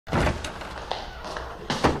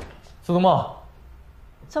司徒墨，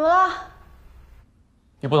怎么了？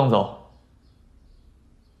你不能走。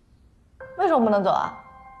为什么不能走啊？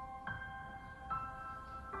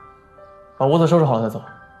把屋子收拾好了再走。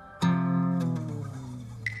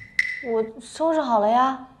我收拾好了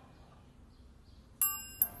呀。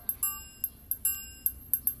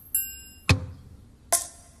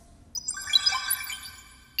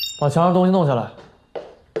把墙上东西弄下来。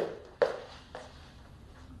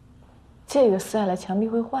这个撕下来，墙壁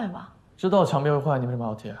会坏吧？知道墙壁会坏，你为什么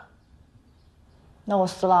要贴？那我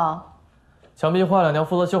撕了啊。墙壁坏了，你要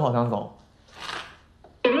负责修好才能走。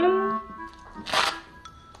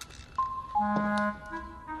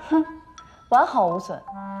哼，完好无损。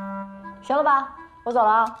行了吧？我走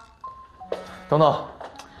了啊。等等。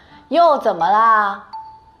又怎么啦？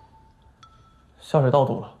下水道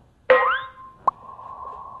堵了。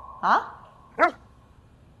啊？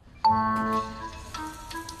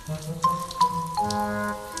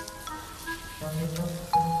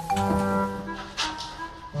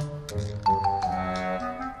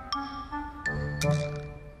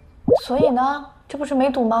所以呢？这不是没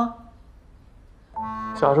堵吗？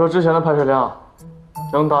假设之前的排水量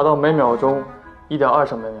能达到每秒钟1.2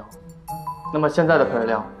升每秒，那么现在的排水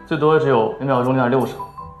量最多也只有每秒钟0.6升。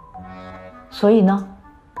所以呢？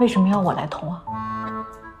为什么要我来通啊？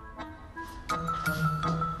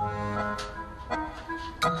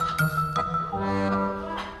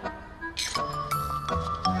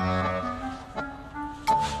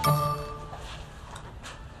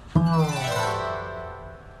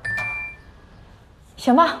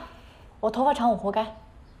行吧，我头发长，我活该。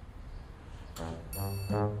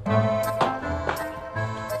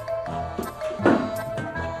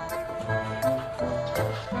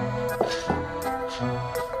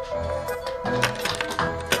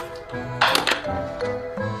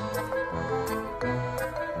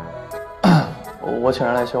我请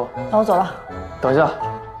人来修。那我走了。等一下。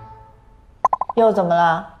又怎么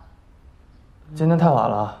了？今天太晚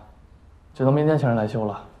了，只能明天请人来修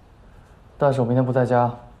了。但是我明天不在家，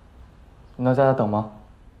你能在家等吗？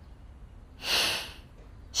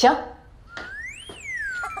行。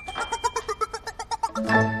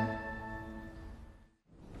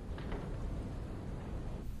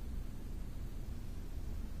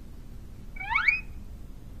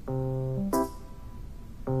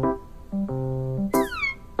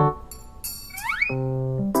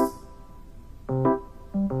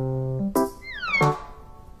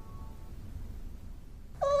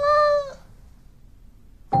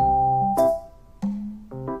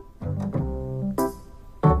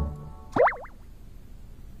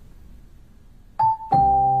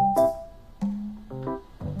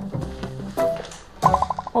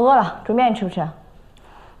我饿了，煮面你吃不吃？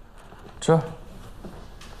吃。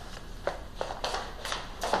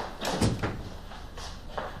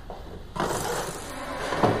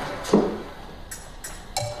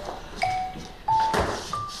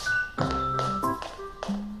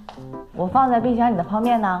我放在冰箱里的泡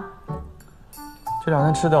面呢？这2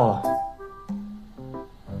天吃掉了。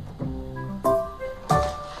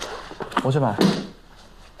我去买。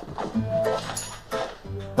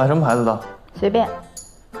买什么牌子的？随便。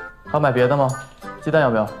还买别的吗？鸡蛋要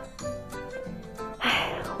不要？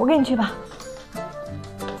哎，我跟你去吧。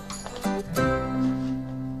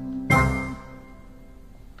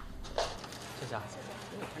这家，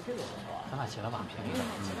咱俩结了吧？便宜点。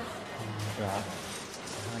是啊。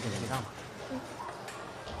我看看这个结账吧。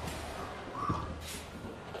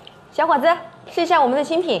小伙子，试一下我们的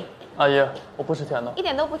新品。阿姨，我不吃甜的。一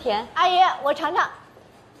点都不甜。阿姨，我尝尝。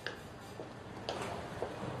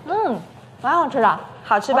蛮好吃的。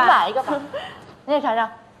好吃吧？我买一个吧。你也尝尝。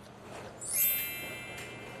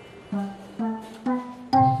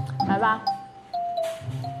来吧。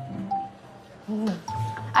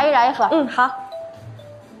阿姨来一盒。好。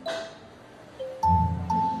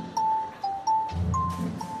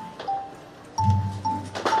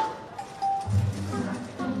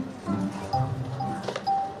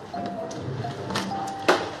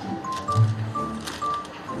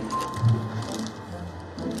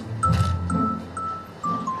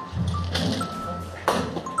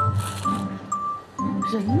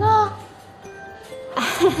人呢？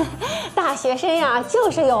大学生呀，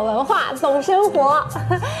就是有文化，懂生活。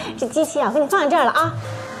这机器啊，我给你放在这儿了啊。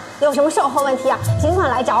有什么售后问题啊，尽管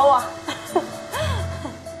来找我。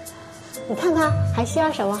你看看还需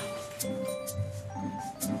要什么？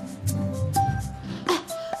哎，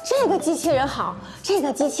这个机器人好，这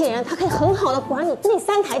个机器人它可以很好的管理那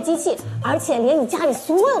3台机器，而且连你家里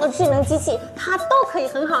所有的智能机器，它都可以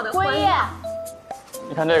很好的管理。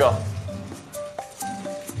你看这个。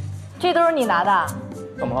这都是你拿的？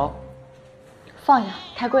怎么了？放下，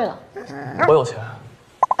太贵了。我有钱。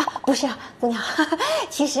不是，姑娘，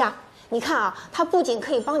其实啊，你看啊，它不仅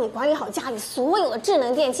可以帮你管理好家里所有的智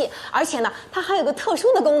能电器，而且呢，它还有个特殊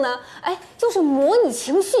的功能，哎，就是模拟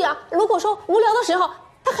情绪啊。如果说无聊的时候，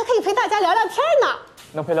它还可以陪大家聊聊天呢。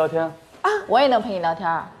能陪聊天？啊，我也能陪你聊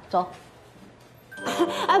天。走。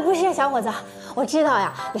哎，不是，小伙子，我知道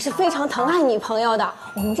呀，你是非常疼爱女朋友的。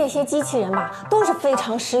我们这些机器人吧，都是非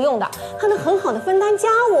常实用的，它能很好的分担家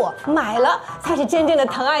务，买了才是真正的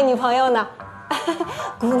疼爱女朋友呢。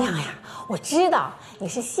姑娘呀，我知道你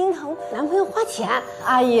是心疼男朋友花钱。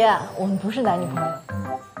阿姨，我们不是男女朋友。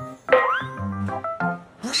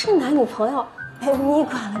不是男女朋友，哎，你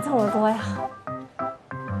管了这么多呀？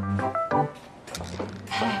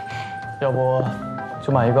要不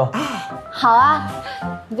就买一个？好啊，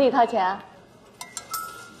你自己掏钱。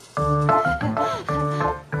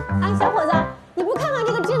哎，小伙子，你不看看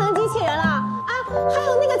这个智能机器人了？啊，还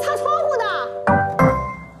有那个擦窗户的。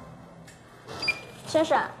先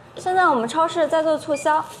生，现在我们超市在做促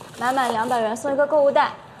销，买满200元送一个购物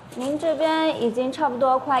袋。您这边已经差不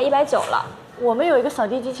多快190了。我们有一个扫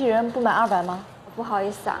地机器人，不满200吗？不好意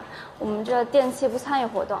思啊，我们这电器不参与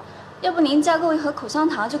活动。要不您加购1盒口香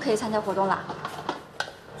糖就可以参加活动啦。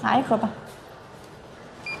拿1盒吧。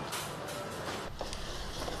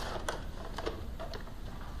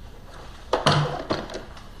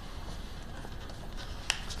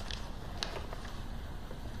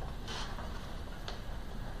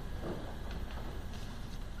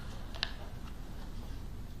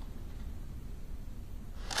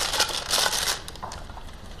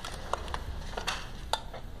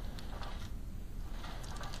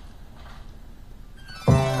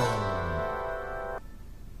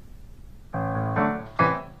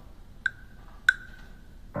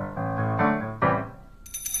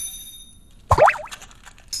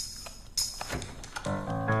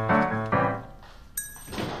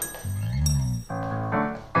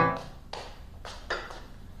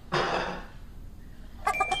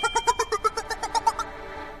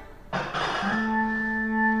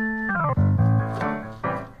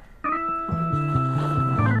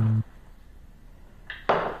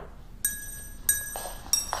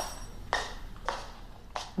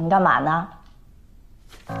你干嘛呢？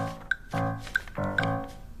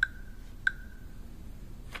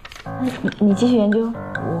你继续研究，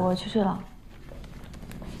我去睡了。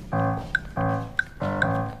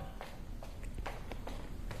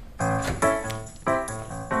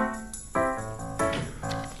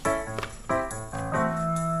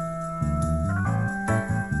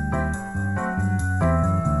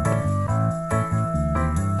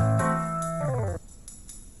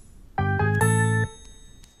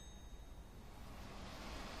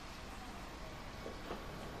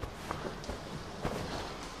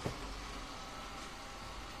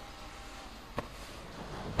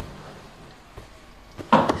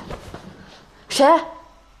谁？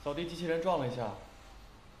扫地机器人撞了一下，